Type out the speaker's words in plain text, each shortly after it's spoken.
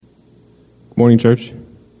Morning, church.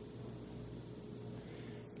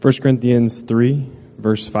 1 Corinthians 3,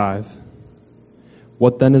 verse 5.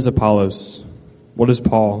 What then is Apollos? What is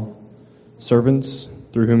Paul? Servants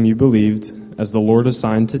through whom you believed, as the Lord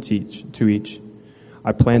assigned to each.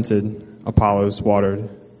 I planted, Apollos watered,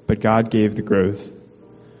 but God gave the growth.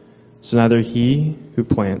 So neither he who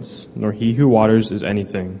plants nor he who waters is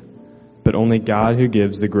anything, but only God who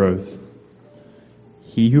gives the growth.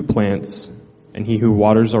 He who plants and he who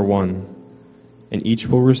waters are one, and each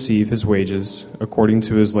will receive his wages according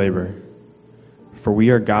to his labor. For we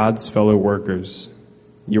are God's fellow workers.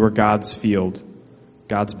 You are God's field,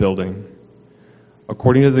 God's building.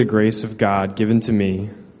 According to the grace of God given to me,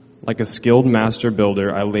 like a skilled master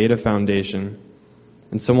builder, I laid a foundation,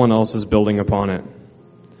 and someone else is building upon it.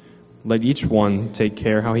 Let each one take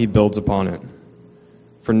care how he builds upon it.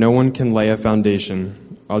 For no one can lay a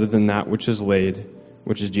foundation other than that which is laid,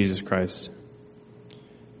 which is Jesus Christ.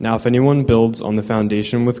 Now if anyone builds on the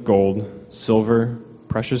foundation with gold, silver,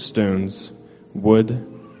 precious stones,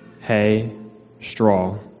 wood, hay,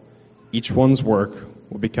 straw, each one's work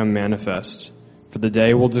will become manifest, for the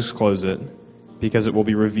day will disclose it, because it will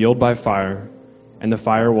be revealed by fire, and the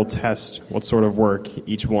fire will test what sort of work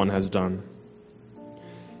each one has done.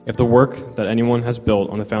 If the work that anyone has built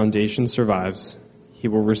on the foundation survives, he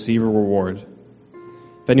will receive a reward.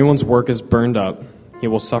 If anyone's work is burned up, he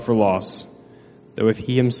will suffer loss, though if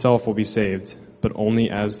he himself will be saved, but only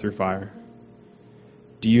as through fire.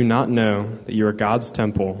 Do you not know that you are God's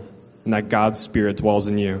temple, and that God's Spirit dwells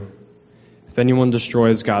in you? If anyone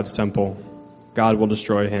destroys God's temple, God will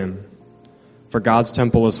destroy him. For God's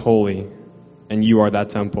temple is holy, and you are that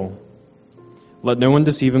temple. Let no one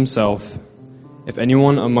deceive himself. If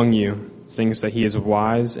anyone among you thinks that he is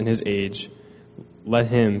wise in his age, let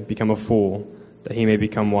him become a fool, that he may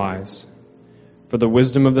become wise. For the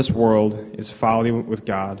wisdom of this world is folly with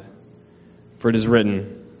God. For it is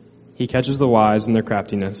written, He catches the wise in their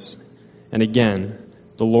craftiness. And again,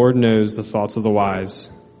 the Lord knows the thoughts of the wise,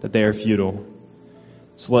 that they are futile.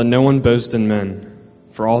 So let no one boast in men,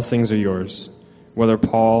 for all things are yours, whether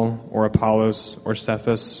Paul or Apollos or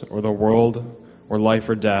Cephas or the world or life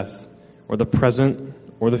or death, or the present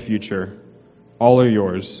or the future, all are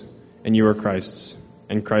yours, and you are Christ's,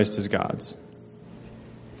 and Christ is God's.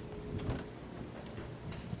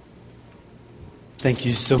 Thank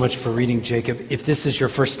you so much for reading, Jacob. If this is your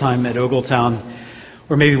first time at Ogletown,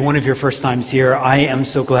 or maybe one of your first times here, I am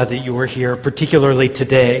so glad that you were here, particularly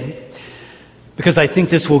today, because I think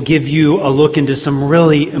this will give you a look into some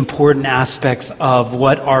really important aspects of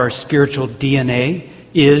what our spiritual DNA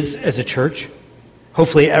is as a church.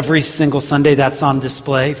 Hopefully every single Sunday that's on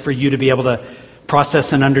display for you to be able to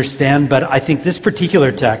process and understand, but I think this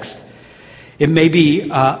particular text, it may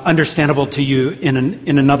be understandable to you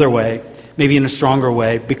in another way, maybe in a stronger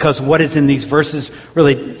way, because what is in these verses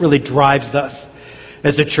really drives us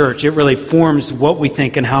as a church. It really forms what we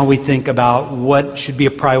think and how we think about what should be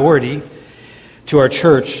a priority to our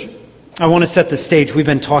church. I want to set the stage. We've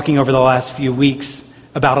been talking over the last few weeks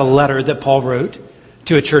about a letter that Paul wrote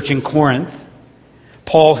to a church in Corinth.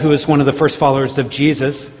 Paul, who is one of the first followers of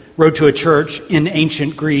Jesus, wrote to a church in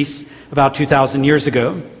ancient Greece about 2,000 years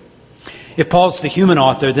ago. If Paul's the human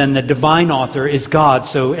author, then the divine author is God.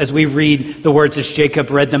 So as we read the words as Jacob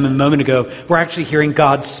read them a moment ago, we're actually hearing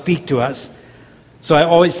God speak to us. So I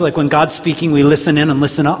always like when God's speaking, we listen in and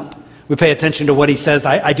listen up. We pay attention to what he says.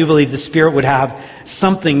 I do believe the Spirit would have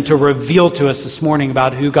something to reveal to us this morning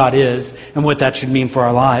about who God is and what that should mean for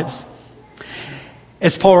our lives.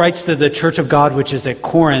 As Paul writes to the church of God, which is at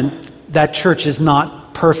Corinth, that church is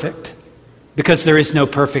not perfect because there is no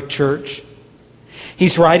perfect church.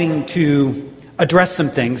 He's writing to address some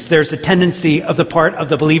things. There's a tendency of the part of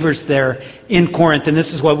the believers there in Corinth, and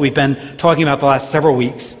this is what we've been talking about the last several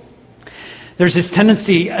weeks. There's this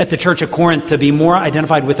tendency at the church of Corinth to be more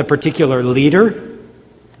identified with a particular leader.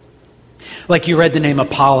 Like you read the name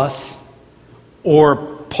Apollos or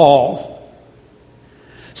Paul.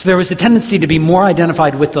 So there was a tendency to be more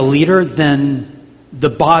identified with the leader than the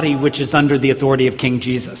body which is under the authority of King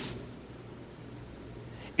Jesus.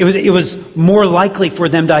 It was more likely for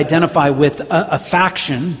them to identify with a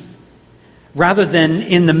faction rather than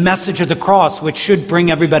in the message of the cross, which should bring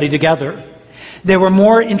everybody together. They were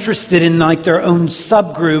more interested in like their own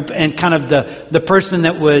subgroup and kind of the person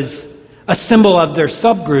that was a symbol of their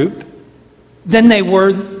subgroup than they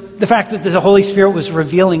were the fact that the Holy Spirit was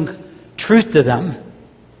revealing truth to them.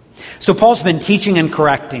 So Paul's been teaching and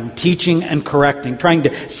correcting, trying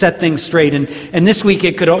to set things straight. And this week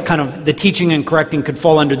it could kind of, the teaching and correcting could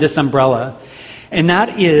fall under this umbrella. And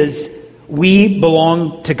that is, we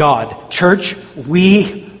belong to God. Church,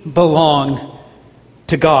 we belong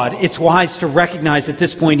to God. It's wise to recognize at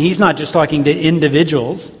this point he's not just talking to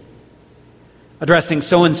individuals, addressing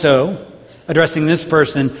so-and-so, addressing this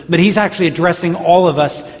person, but he's actually addressing all of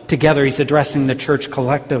us together. He's addressing the church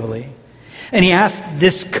collectively. And he asked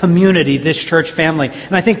this community, this church family,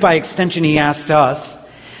 and I think by extension he asked us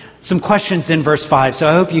some questions in verse 5. So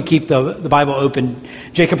I hope you keep the Bible open.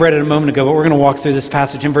 Jacob read it a moment ago, but we're going to walk through this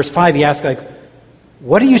passage. In verse 5, he asked,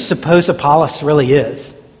 what do you suppose Apollos really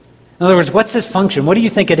is? In other words, what's his function? What do you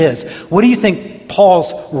think it is? What do you think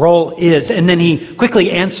Paul's role is? And then he quickly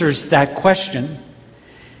answers that question.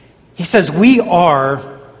 He says, we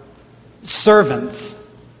are servants.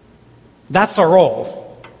 That's our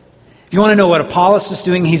role. If you want to know what Apollos is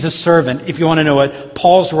doing, he's a servant. If you want to know what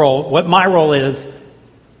Paul's role, what my role is,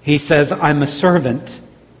 he says, I'm a servant.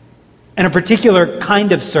 And a particular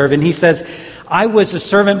kind of servant. He says, I was a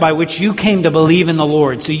servant by which you came to believe in the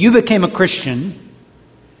Lord. So you became a Christian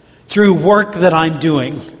through work that I'm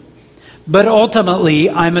doing. But ultimately,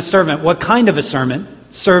 I'm a servant. What kind of a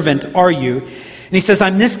servant are you? And he says,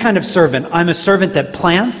 I'm this kind of servant. I'm a servant that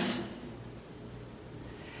plants.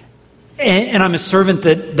 And I'm a servant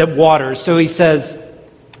that waters. So he says,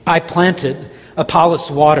 I planted, Apollos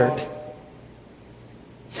watered.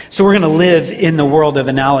 So we're going to live in the world of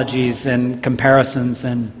analogies and comparisons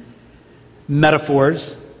and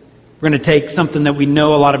metaphors. We're going to take something that we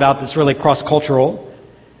know a lot about that's really cross-cultural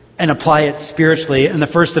and apply it spiritually. And the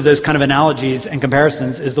first of those kind of analogies and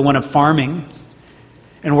comparisons is the one of farming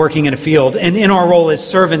and working in a field. And in our role as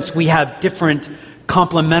servants, we have different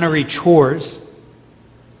complementary chores.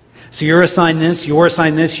 So you're assigned this, you're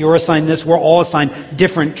assigned this, you're assigned this. We're all assigned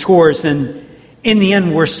different chores. And in the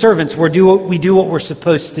end, we're servants. We do what we're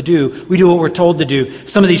supposed to do. We do what we're told to do.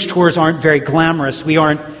 Some of these chores aren't very glamorous. We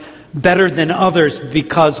aren't better than others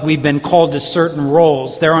because we've been called to certain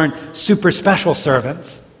roles. There aren't super special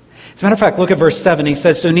servants. As a matter of fact, look at verse 7. He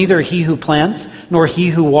says, so neither he who plants nor he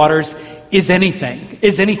who waters is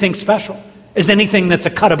anything special, is anything that's a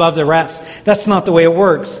cut above the rest. That's not the way it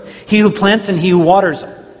works. He who plants and he who waters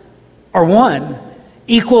are one,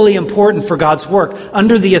 equally important for God's work.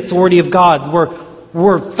 Under the authority of God,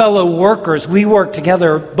 we're fellow workers. We work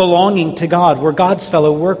together belonging to God. We're God's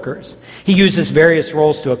fellow workers. He uses various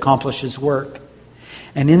roles to accomplish his work.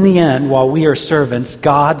 And in the end, while we are servants,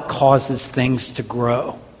 God causes things to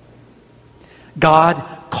grow. God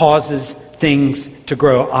causes things to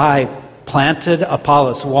grow. I planted,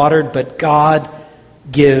 Apollos watered, but God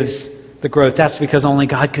gives the growth. That's because only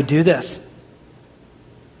God could do this.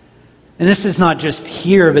 And this is not just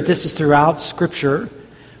here, but this is throughout Scripture.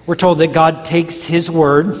 We're told that God takes his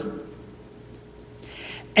word,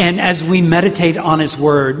 and as we meditate on his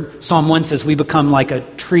word, Psalm 1 says we become like a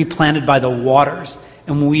tree planted by the waters,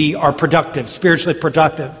 and we are productive, spiritually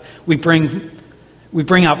productive. We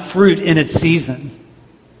bring out fruit in its season.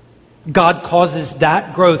 God causes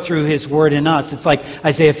that growth through his word in us. It's like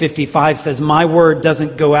Isaiah 55 says, my word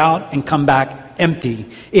doesn't go out and come back empty.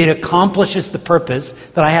 It accomplishes the purpose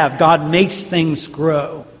that I have. God makes things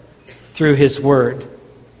grow through his word.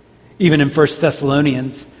 Even in 1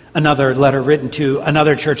 Thessalonians, another letter written to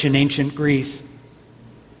another church in ancient Greece,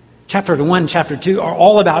 chapter 1, chapter 2 are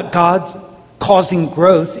all about God's causing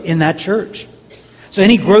growth in that church. So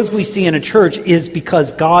any growth we see in a church is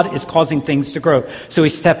because God is causing things to grow. So we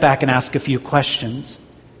step back and ask a few questions.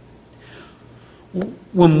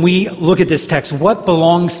 When we look at this text, what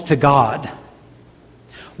belongs to God?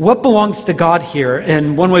 What belongs to God here?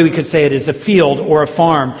 And one way we could say it is a field or a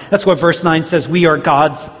farm. That's what verse 9 says. We are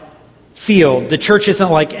God's field. The church isn't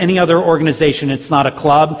like any other organization. It's not a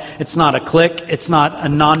club. It's not a clique. It's not a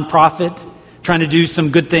nonprofit trying to do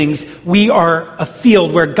some good things. We are a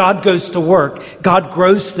field where God goes to work. God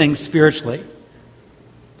grows things spiritually.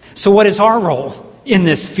 So what is our role in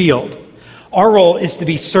this field? Our role is to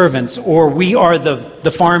be servants, or we are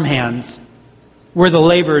the farm hands. We're the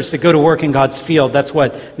laborers that go to work in God's field. That's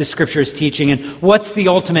what the scripture is teaching. And what's the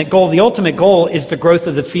ultimate goal? The ultimate goal is the growth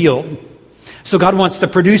of the field. So God wants to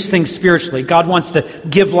produce things spiritually. God wants to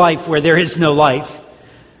give life where there is no life.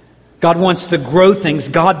 God wants to grow things.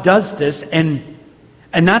 God does this, and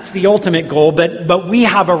that's the ultimate goal. But we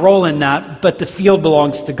have a role in that. But the field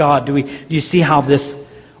belongs to God. Do you see how this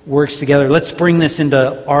works together? Let's bring this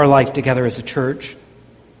into our life together as a church.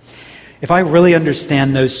 If I really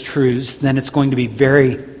understand those truths, then it's going to be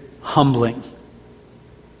very humbling.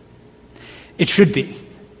 It should be.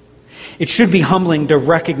 It should be humbling to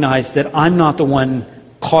recognize that I'm not the one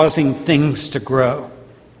causing things to grow.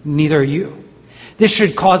 Neither are you. This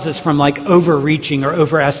should cause us from overreaching or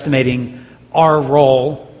overestimating our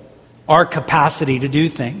role, our capacity to do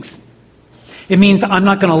things. It means I'm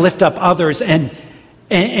not going to lift up others and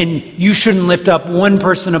And you shouldn't lift up one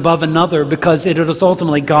person above another because it is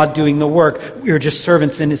ultimately God doing the work. We are just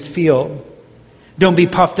servants in his field. Don't be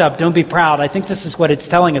puffed up. Don't be proud. I think this is what it's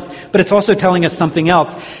telling us. But it's also telling us something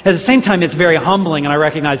else. At the same time, it's very humbling, and I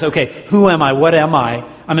recognize, okay, who am I? What am I?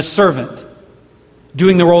 I'm a servant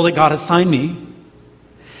doing the role that God assigned me.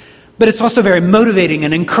 But it's also very motivating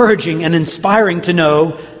and encouraging and inspiring to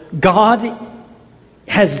know God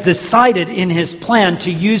has decided in his plan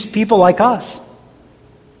to use people like us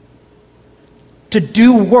to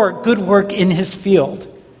do work, good work in his field.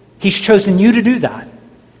 He's chosen you to do that.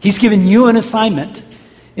 He's given you an assignment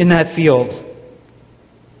in that field.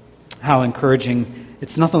 How encouraging.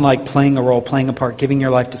 It's nothing like playing a role, playing a part, giving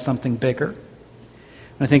your life to something bigger.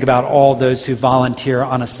 When I think about all those who volunteer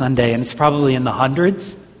on a Sunday, and it's probably in the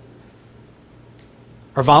hundreds,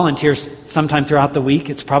 or volunteers sometime throughout the week,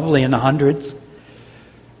 it's probably in the hundreds.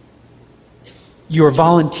 You are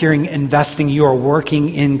volunteering, investing, you are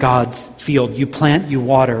working in God's field. You plant, you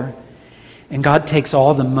water, and God takes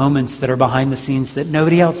all the moments that are behind the scenes that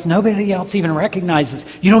nobody else even recognizes.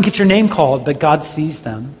 You don't get your name called, but God sees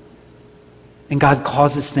them. And God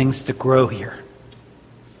causes things to grow here.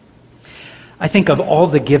 I think of all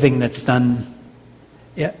the giving that's done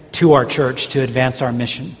to our church to advance our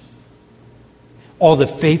mission. All the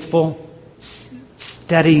faithful,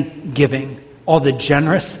 steady giving, all the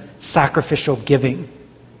generous, sacrificial giving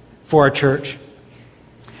for our church.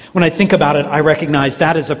 When I think about it, I recognize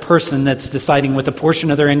that as a person that's deciding with a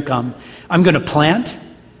portion of their income, I'm going to plant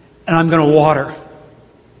and I'm going to water.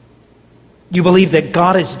 You believe that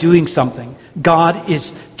God is doing something. God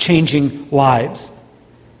is changing lives.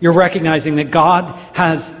 You're recognizing that God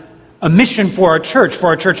has a mission for our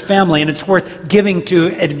church family, and it's worth giving to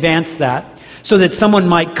advance that, so that someone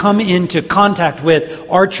might come into contact with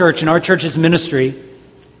our church and our church's ministry,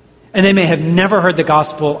 and they may have never heard the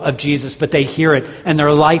gospel of Jesus, but they hear it, and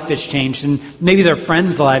their life is changed, and maybe their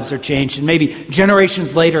friends' lives are changed, and maybe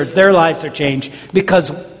generations later, their lives are changed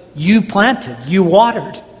because you planted, you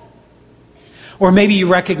watered. Or maybe you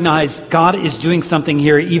recognize God is doing something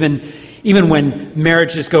here even when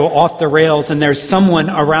marriages go off the rails and there's someone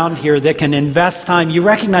around here that can invest time. You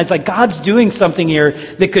recognize like God's doing something here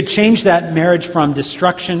that could change that marriage from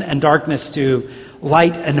destruction and darkness to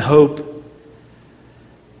light and hope.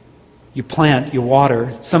 You plant, you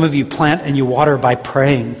water. Some of you plant and you water by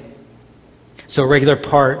praying. So a regular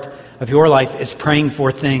part of your life is praying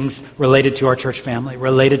for things related to our church family,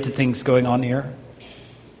 related to things going on here.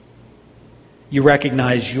 You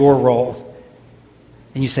recognize your role.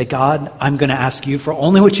 And you say, God, I'm going to ask you for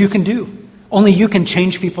only what you can do. Only you can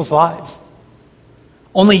change people's lives.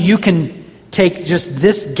 Only you can take just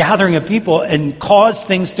this gathering of people and cause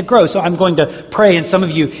things to grow. So I'm going to pray. And some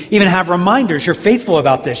of you even have reminders. You're faithful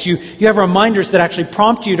about this. You have reminders that actually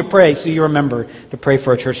prompt you to pray, so you remember to pray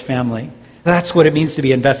for a church family. That's what it means to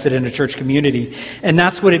be invested in a church community. And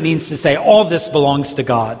that's what it means to say, all this belongs to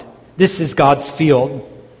God. This is God's field.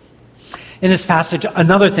 In this passage,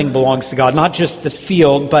 another thing belongs to God, not just the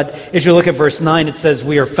field, but as you look at verse 9, it says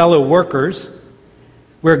we are fellow workers,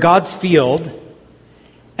 we're God's field,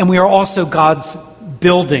 and we are also God's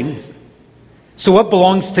building. So what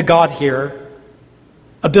belongs to God here?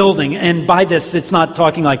 A building. And by this, it's not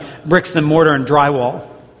talking like bricks and mortar and drywall.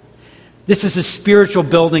 This is a spiritual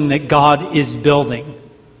building that God is building.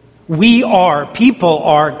 People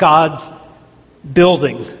are God's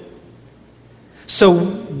building. So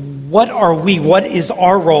what are we? What is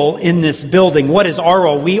our role in this building? What is our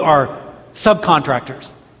role? We are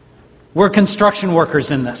subcontractors. We're construction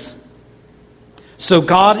workers in this. So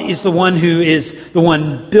God is the one who is the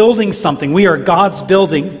one building something. We are God's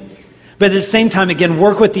building. But at the same time, again,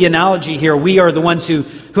 work with the analogy here. We are the ones who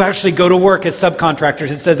actually go to work as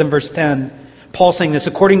subcontractors. It says in verse 10, Paul saying this,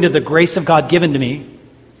 according to the grace of God given to me,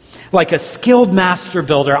 like a skilled master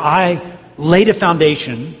builder, I laid a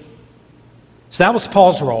foundation. So that was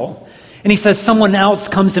Paul's role. And he says someone else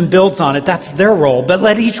comes and builds on it. That's their role. But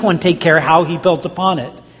let each one take care how he builds upon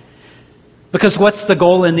it. Because what's the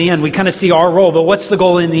goal in the end? We kind of see our role, but what's the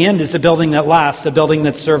goal in the end is a building that lasts, a building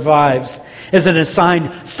that survives. As an assigned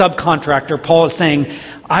subcontractor, Paul is saying,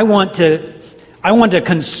 I want to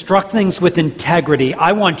construct things with integrity.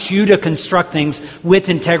 I want you to construct things with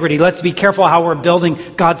integrity. Let's be careful how we're building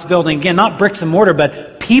God's building. Again, not bricks and mortar,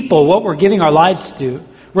 but people, what we're giving our lives to,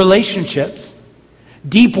 relationships.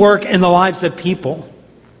 Deep work in the lives of people.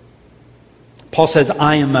 Paul says,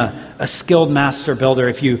 I am a skilled master builder.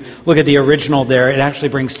 If you look at the original there, it actually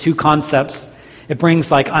brings two concepts. It brings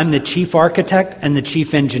like, I'm the chief architect and the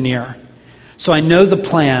chief engineer. So I know the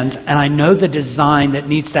plans and I know the design that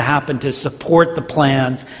needs to happen to support the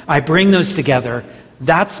plans. I bring those together.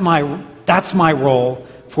 That's my That's my role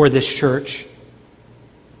for this church.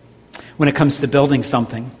 When it comes to building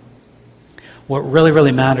something, what really,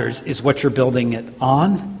 really matters is what you're building it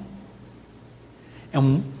on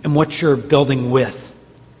and what you're building with.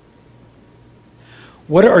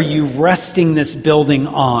 What are you resting this building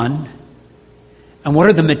on? And what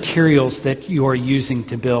are the materials that you are using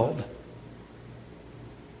to build?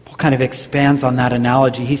 Paul kind of expands on that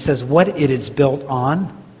analogy. He says what it is built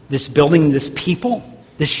on, this building, this people,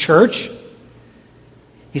 this church.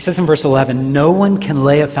 He says in verse 11, no one can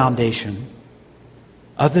lay a foundation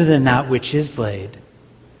other than that which is laid,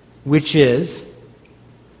 which is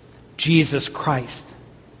Jesus Christ.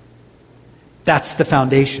 That's the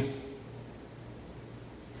foundation.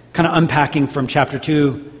 Kind of unpacking from chapter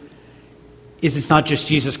 2 is it's not just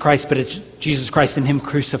Jesus Christ, but it's Jesus Christ and Him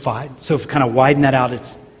crucified. So if we kind of widen that out,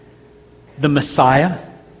 it's the Messiah,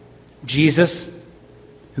 Jesus,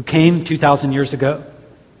 who came 2,000 years ago,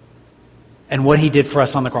 and what He did for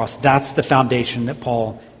us on the cross. That's the foundation that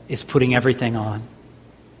Paul is putting everything on.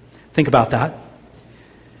 Think about that.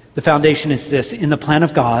 The foundation is this. In the plan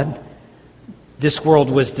of God, this world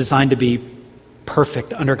was designed to be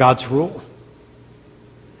perfect under God's rule.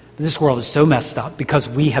 But this world is so messed up because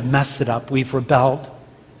we have messed it up. We've rebelled.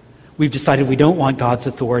 We've decided we don't want God's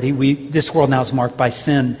authority. This world now is marked by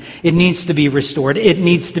sin. It needs to be restored. It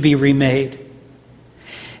needs to be remade.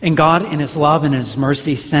 And God, in His love and His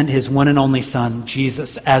mercy, sent His one and only Son,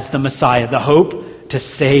 Jesus, as the Messiah, the hope to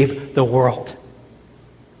save the world.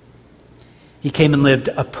 He came and lived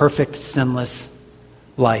a perfect, sinless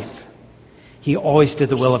life. He always did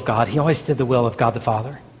the will of God. He always did the will of God the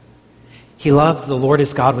Father. He loved the Lord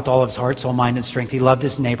his God with all of his heart, soul, mind, and strength. He loved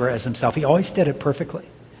his neighbor as himself. He always did it perfectly.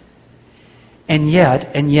 And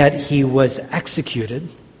yet he was executed.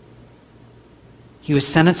 He was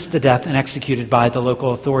sentenced to death and executed by the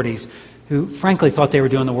local authorities, who frankly thought they were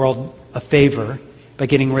doing the world a favor by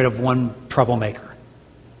getting rid of one troublemaker.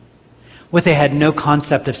 What they had no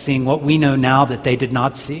concept of seeing, what we know now that they did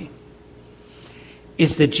not see,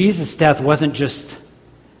 is that Jesus' death wasn't just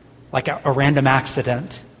like a random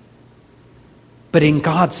accident. But in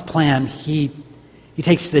God's plan, He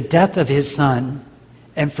takes the death of His Son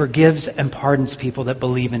and forgives and pardons people that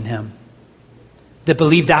believe in Him, that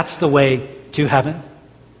believe that's the way to heaven.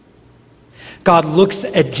 God looks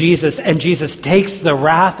at Jesus, and Jesus takes the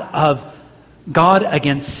wrath of God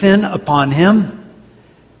against sin upon Him.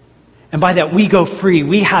 And by that, we go free.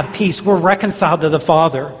 We have peace. We're reconciled to the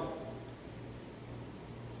Father.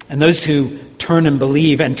 And those who turn and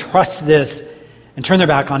believe and trust this and turn their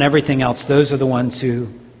back on everything else, those are the ones who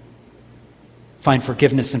find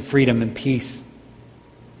forgiveness and freedom and peace.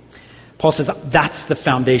 Paul says, that's the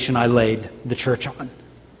foundation I laid the church on.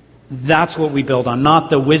 That's what we build on. Not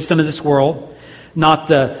the wisdom of this world, not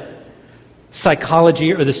the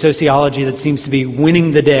psychology or the sociology that seems to be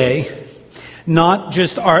winning the day, not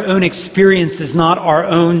just our own experiences, not our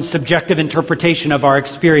own subjective interpretation of our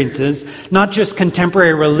experiences, not just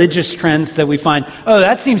contemporary religious trends that we find, oh,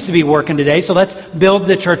 that seems to be working today, so let's build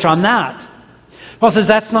the church on that. Paul says,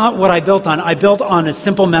 that's not what I built on. I built on a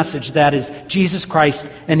simple message, that is Jesus Christ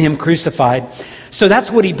and Him crucified. So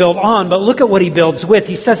that's what he built on, but look at what he builds with.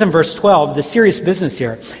 He says in verse 12, the serious business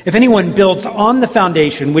here, if anyone builds on the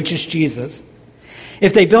foundation, which is Jesus,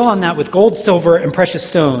 if they build on that with gold, silver, and precious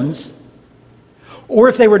stones, or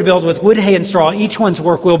if they were to build with wood, hay, and straw, each one's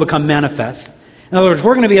work will become manifest. In other words,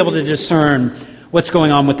 we're going to be able to discern what's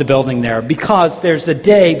going on with the building there, because there's a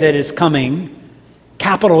day that is coming,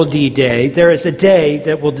 capital D day. There is a day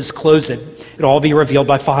that will disclose it. It'll all be revealed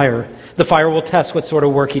by fire. The fire will test what sort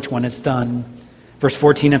of work each one has done. Verse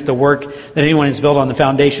 14, if the work that anyone has built on the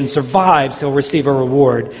foundation survives, he'll receive a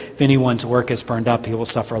reward. If anyone's work is burned up, he will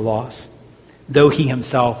suffer loss, though he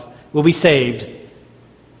himself will be saved,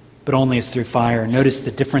 but only as through fire. Notice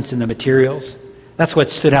the difference in the materials. That's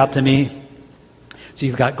what stood out to me. So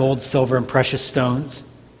you've got gold, silver, and precious stones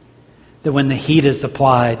that when the heat is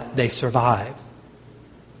applied, they survive.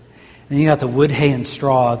 And you got the wood, hay, and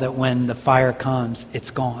straw that when the fire comes,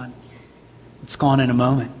 it's gone. It's gone in a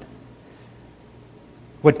moment.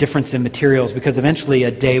 What difference in materials? Because eventually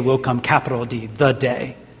a day will come, capital D, the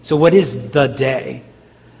day. So what is the day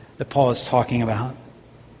that Paul is talking about?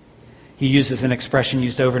 He uses an expression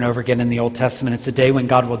used over and over again in the Old Testament. It's a day when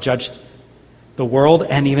God will judge the world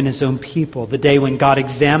and even His own people. The day when God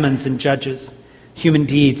examines and judges human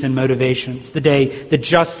deeds and motivations. The day the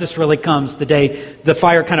justice really comes. The day the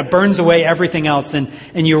fire kind of burns away everything else. And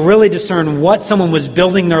you really discern what someone was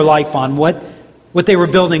building their life on, what they were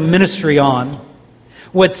building ministry on.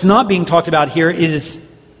 What's not being talked about here is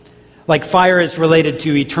like fire is related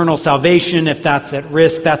to eternal salvation. If that's at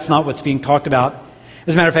risk, that's not what's being talked about.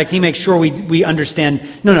 As a matter of fact, he makes sure we understand,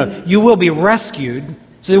 no, you will be rescued.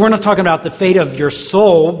 So we're not talking about the fate of your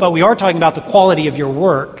soul, but we are talking about the quality of your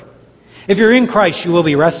work. If you're in Christ, you will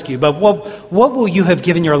be rescued. But what will you have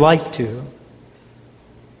given your life to?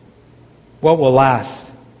 What will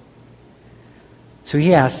last? So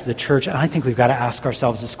he asked the church, and I think we've got to ask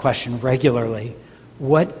ourselves this question regularly.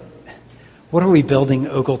 What are we building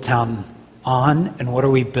Ogletown on, and what are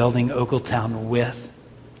we building Ogletown with?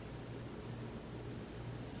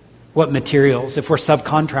 What materials, if we're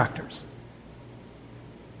subcontractors?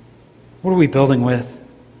 What are we building with?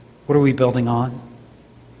 What are we building on?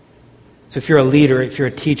 So if you're a leader, if you're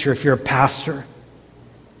a teacher, if you're a pastor,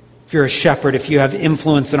 if you're a shepherd, if you have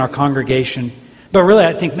influence in our congregation, but really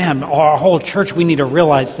I think, man, our whole church, we need to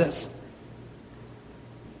realize this.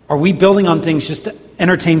 Are we building on things just to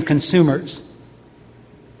entertain consumers?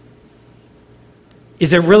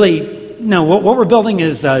 Is it really, no, what we're building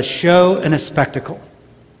is a show and a spectacle.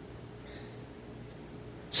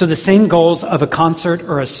 So the same goals of a concert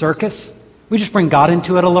or a circus, we just bring God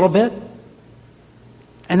into it a little bit.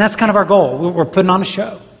 And that's kind of our goal. We're putting on a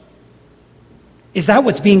show. Is that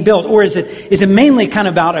what's being built? Or is it mainly kind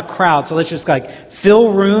of about a crowd? So let's just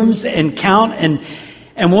fill rooms and count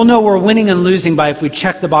and we'll know we're winning and losing by if we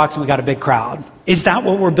check the box and we got a big crowd. Is that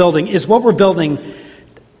what we're building? Is what we're building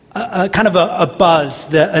kind of a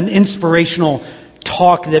buzz, an inspirational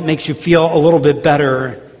talk that makes you feel a little bit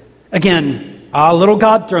better? Again, a little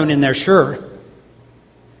God thrown in there, sure.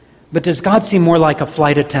 But does God seem more like a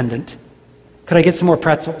flight attendant? Could I get some more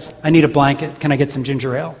pretzels? I need a blanket. Can I get some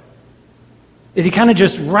ginger ale? Is he kind of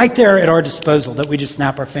just right there at our disposal that we just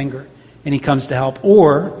snap our finger and he comes to help?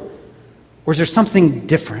 Or is there something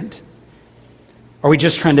different? Are we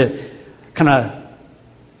just trying to kind of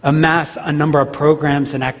amass a number of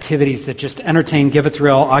programs and activities that just entertain, give a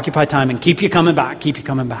thrill, occupy time, and keep you coming back, keep you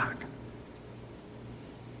coming back?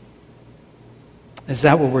 Is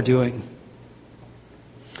that what we're doing?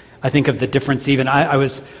 I think of the difference even. I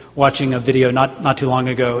was watching a video not too long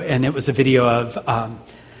ago, and it was a video of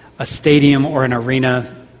a stadium or an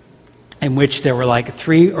arena in which there were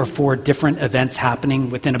 3 or 4 different events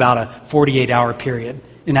happening within about a 48-hour period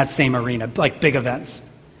in that same arena, big events.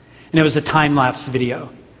 And it was a time-lapse video.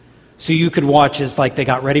 So you could watch as they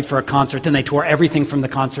got ready for a concert, then they tore everything from the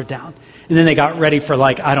concert down. And then they got ready for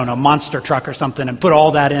monster truck or something and put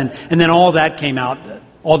all that in. And then all that came out,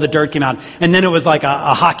 all the dirt came out. And then it was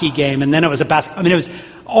a hockey game. And then it was a basketball. It was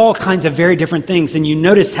all kinds of very different things. And you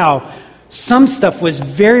noticed how some stuff was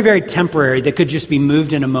very, very temporary that could just be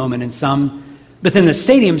moved in a moment. But then the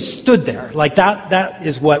stadium stood there. That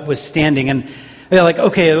is what was standing. And they're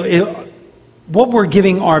okay, what we're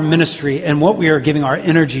giving our ministry and what we are giving our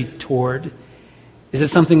energy toward, is it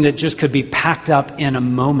something that just could be packed up in a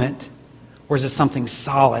moment? Or is it something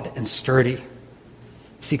solid and sturdy?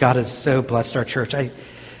 See, God has so blessed our church. I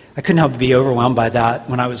couldn't help but be overwhelmed by that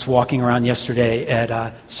when I was walking around yesterday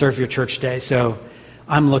at Serve Your Church Day. So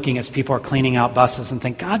I'm looking as people are cleaning out buses and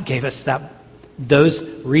think, God gave us those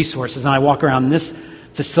resources. And I walk around this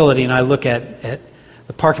facility and I look at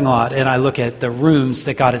the parking lot and I look at the rooms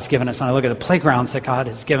that God has given us and I look at the playgrounds that God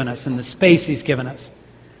has given us and the space he's given us.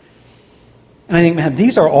 And I think, man,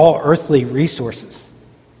 these are all earthly resources.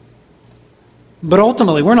 But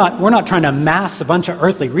ultimately, we're not trying to amass a bunch of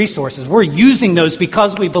earthly resources. We're using those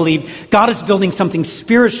because we believe God is building something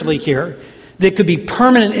spiritually here that could be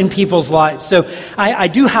permanent in people's lives. So I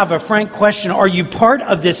do have a frank question. Are you part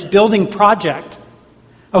of this building project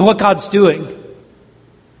of what God's doing?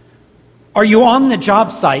 Are you on the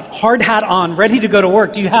job site, hard hat on, ready to go to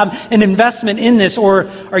work? Do you have an investment in this? Or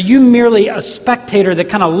are you merely a spectator that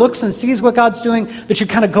kind of looks and sees what God's doing, but you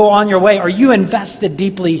kind of go on your way? Are you invested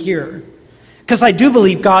deeply here? Because I do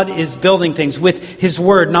believe God is building things with his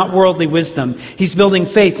word, not worldly wisdom. He's building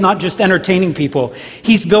faith, not just entertaining people.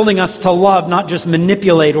 He's building us to love, not just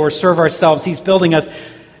manipulate or serve ourselves. He's building us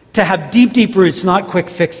to have deep, deep roots, not quick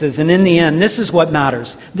fixes. And in the end, this is what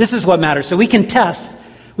matters. This is what matters. So we can test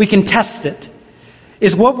it.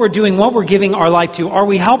 Is what we're doing, what we're giving our life to, are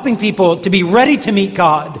we helping people to be ready to meet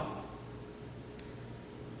God?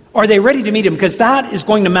 Are they ready to meet him? Because that is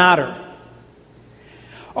going to matter.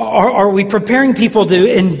 Are we preparing people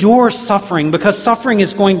to endure suffering? Because suffering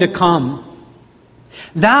is going to come.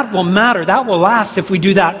 That will matter. That will last if we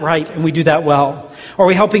do that right and we do that well. Are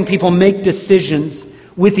we helping people make decisions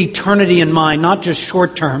with eternity in mind, not just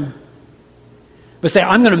short term? But say,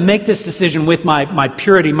 I'm going to make this decision with my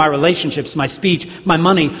purity, my relationships, my speech, my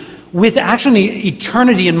money, with actually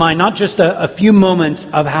eternity in mind, not just a few moments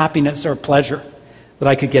of happiness or pleasure that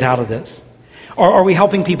I could get out of this. Or are we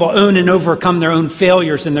helping people own and overcome their own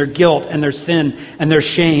failures and their guilt and their sin and their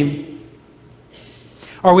shame?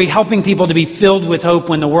 Are we helping people to be filled with hope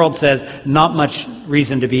when the world says not much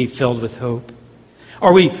reason to be filled with hope?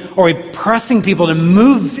 Are we pressing people to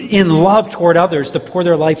move in love toward others, to pour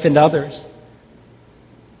their life into others?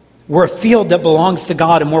 We're a field that belongs to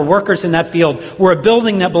God, and we're workers in that field. We're a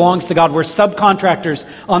building that belongs to God. We're subcontractors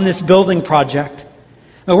on this building project.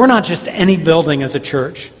 But we're not just any building as a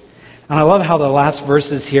church. And I love how the last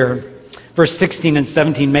verses here, verse 16 and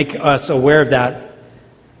 17, make us aware of that.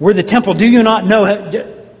 We're the temple. Do you not know?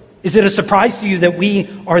 Is it a surprise to you that we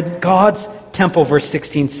are God's temple, verse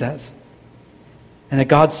 16 says, and that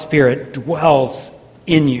God's Spirit dwells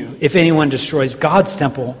in you? If anyone destroys God's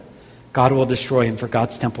temple, God will destroy him, for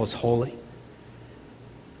God's temple is holy.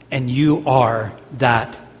 And you are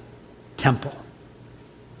that temple.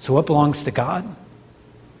 So what belongs to God?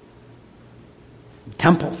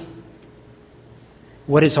 Temple.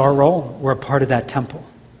 What is our role? We're a part of that temple.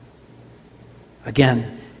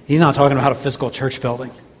 Again, he's not talking about a physical church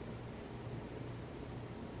building.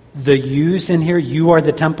 The yous in here, you are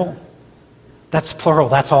the temple. That's plural.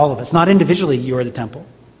 That's all of us. Not individually, you are the temple.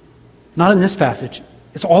 Not in this passage.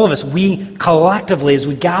 It's all of us. We collectively, as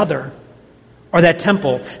we gather, are that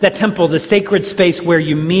temple. That temple, the sacred space where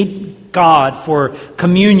you meet God for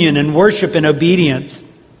communion and worship and obedience.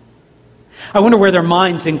 I wonder where their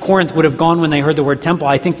minds in Corinth would have gone when they heard the word temple.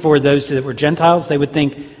 I think for those that were Gentiles, they would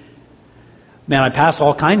think, man, I pass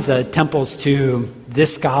all kinds of temples to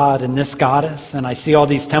this god and this goddess, and I see all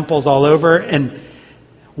these temples all over. And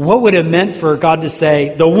what would it have meant for God to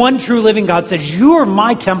say, the one true living God says, you are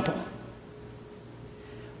my temple?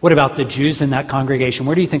 What about the Jews in that congregation?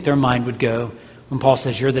 Where do you think their mind would go when Paul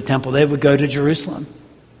says you're the temple? They would go to Jerusalem,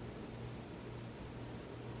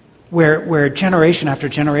 where generation after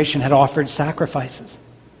generation had offered sacrifices.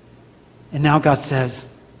 And now God says,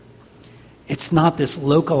 it's not this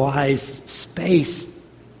localized space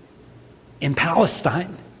in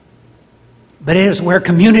Palestine, but it is where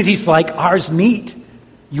communities like ours meet.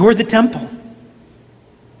 You're the temple.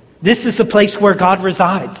 This is the place where God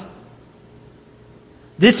resides.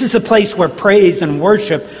 This is a place where praise and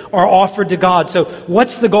worship are offered to God. So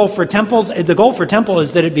what's the goal for temples? The goal for temple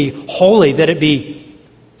is that it be holy, that it be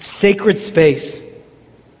sacred space.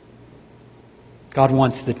 God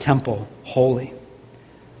wants the temple holy.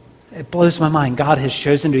 It blows my mind. God has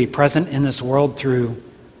chosen to be present in this world through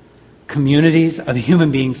communities of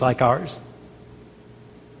human beings like ours.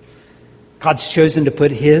 God's chosen to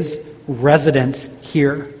put his residence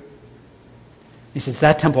here. He says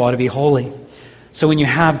that temple ought to be holy. So when you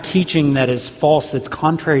have teaching that is false, that's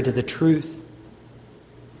contrary to the truth,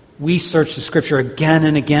 we search the Scripture again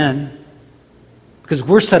and again because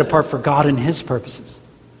we're set apart for God and his purposes.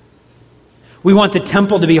 We want the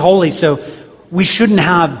temple to be holy, so we shouldn't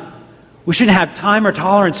have time or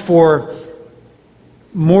tolerance for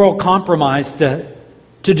moral compromise to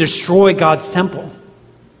destroy God's temple.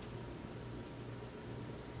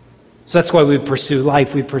 So that's why we pursue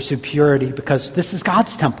life, we pursue purity, because this is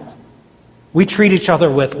God's temple. We treat each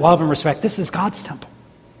other with love and respect. This is God's temple.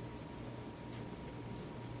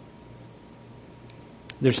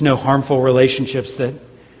 There's no harmful relationships that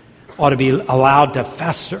ought to be allowed to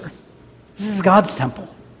fester. This is God's temple.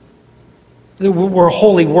 We're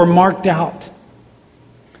holy. We're marked out.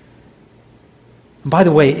 And by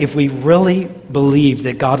the way, if we really believe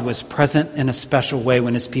that God was present in a special way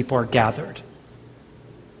when his people are gathered,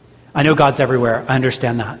 I know God's everywhere. I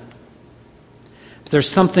understand that. There's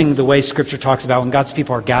something, the way Scripture talks about, when God's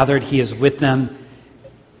people are gathered, he is with them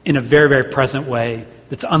in a very, very present way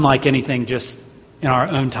that's unlike anything just in our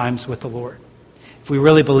own times with the Lord. If we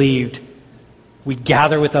really believed we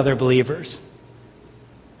gather with other believers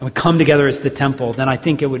and we come together as the temple, then I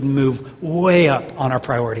think it would move way up on our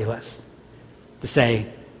priority list to say,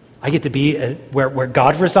 I get to be where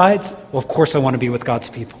God resides. Well, of course I want to be with God's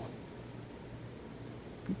people.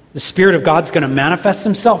 The Spirit of God's going to manifest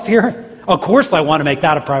himself here. Of course I want to make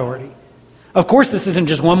that a priority. Of course this isn't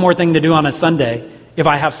just one more thing to do on a Sunday if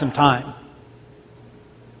I have some time.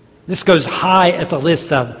 This goes high at the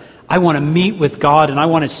list of, I want to meet with God and I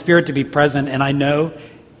want his Spirit to be present, and I know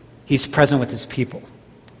he's present with his people.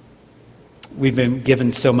 We've been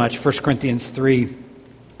given so much. 1 Corinthians 3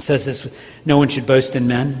 says this, no one should boast in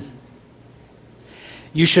men.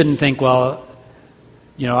 You shouldn't think, well,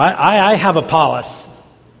 I have Apollos.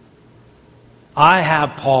 I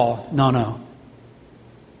have Paul. No.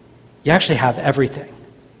 You actually have everything.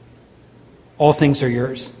 All things are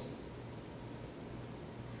yours.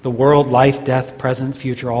 The world, life, death, present,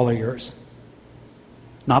 future, all are yours.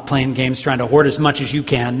 Not playing games trying to hoard as much as you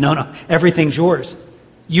can. No. Everything's yours.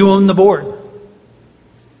 You own the board.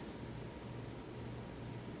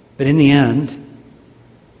 But in the end,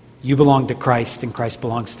 You belong to Christ, and Christ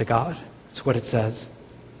belongs to God. That's what it says.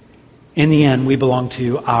 In the end, we belong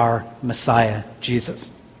to our Messiah,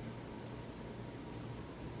 Jesus.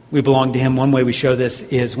 We belong to him. One way we show this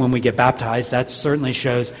is when we get baptized. That certainly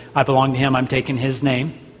shows I belong to him. I'm taking his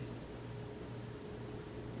name.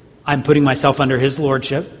 I'm putting myself under his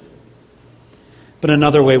lordship. But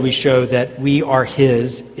another way we show that we are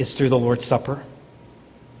his is through the Lord's Supper.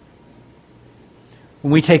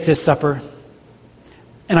 When we take this supper,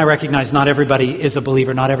 and I recognize not everybody is a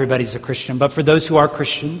believer, not everybody's a Christian, but for those who are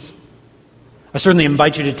Christians, I certainly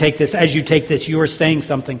invite you to take this. As you take this, you are saying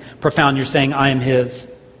something profound. You're saying, I am his.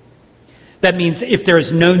 That means if there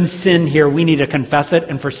is known sin here, we need to confess it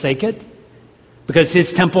and forsake it, because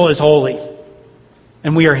his temple is holy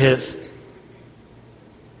and we are his.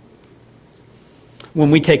 When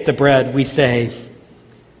we take the bread, we say,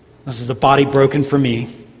 this is a body broken for me,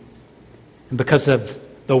 and because of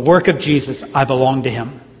the work of Jesus, I belong to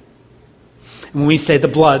him. And when we say the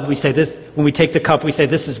blood, we say this. When we take the cup, we say,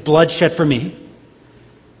 this is blood shed for me.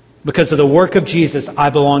 Because of the work of Jesus, I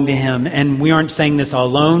belong to him. And we aren't saying this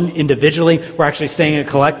alone, individually. We're actually saying it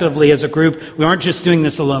collectively as a group. We aren't just doing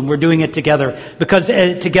this alone. We're doing it together. Because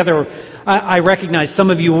together, I recognize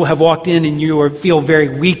some of you have walked in and you feel very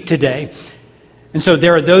weak today. And so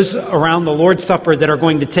there are those around the Lord's Supper that are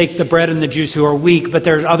going to take the bread and the juice who are weak, but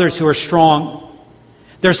there's others who are strong.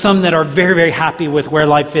 There's some that are very, very happy with where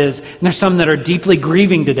life is. And there's some that are deeply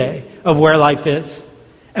grieving today of where life is.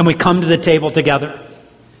 And we come to the table together.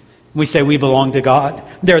 We say we belong to God.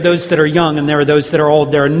 There are those that are young and there are those that are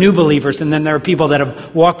old. There are new believers and then there are people that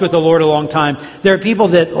have walked with the Lord a long time. There are people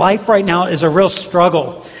that life right now is a real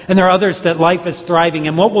struggle. And there are others that life is thriving.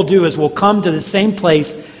 And what we'll do is we'll come to the same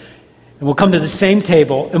place and we'll come to the same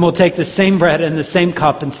table and we'll take the same bread and the same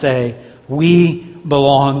cup and say, we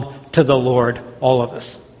belong to the Lord, all of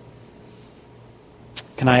us.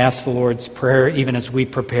 Can I ask the Lord's Prayer even as we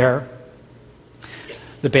prepare?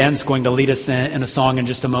 The band's going to lead us in a song in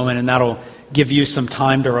just a moment, and that'll give you some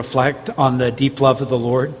time to reflect on the deep love of the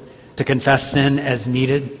Lord, to confess sin as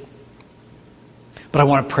needed. But I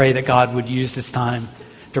want to pray that God would use this time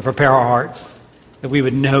to prepare our hearts, that we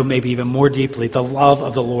would know maybe even more deeply the love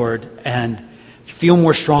of the Lord and feel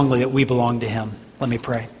more strongly that we belong to him. Let me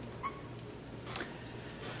pray.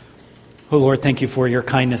 Oh Lord, thank you for your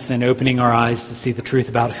kindness in opening our eyes to see the truth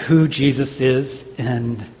about who Jesus is,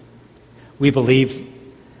 and we believe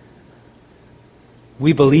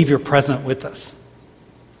you're present with us.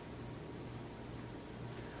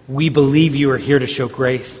 We believe you are here to show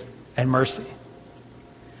grace and mercy.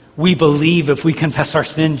 We believe if we confess our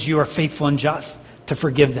sins, you are faithful and just to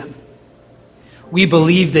forgive them. We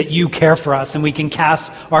believe that you care for us and we can cast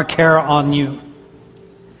our care on you.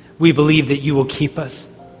 We believe that you will keep us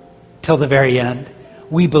till the very end.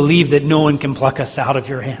 We believe that no one can pluck us out of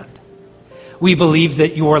your hand. We believe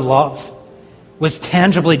that your love was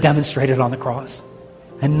tangibly demonstrated on the cross.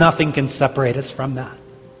 And nothing can separate us from that.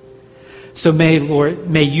 So may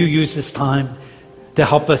you use this time to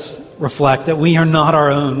help us reflect that we are not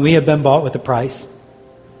our own. We have been bought with a price.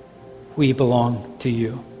 We belong to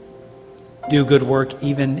you. Do good work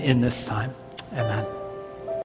even in this time. Amen.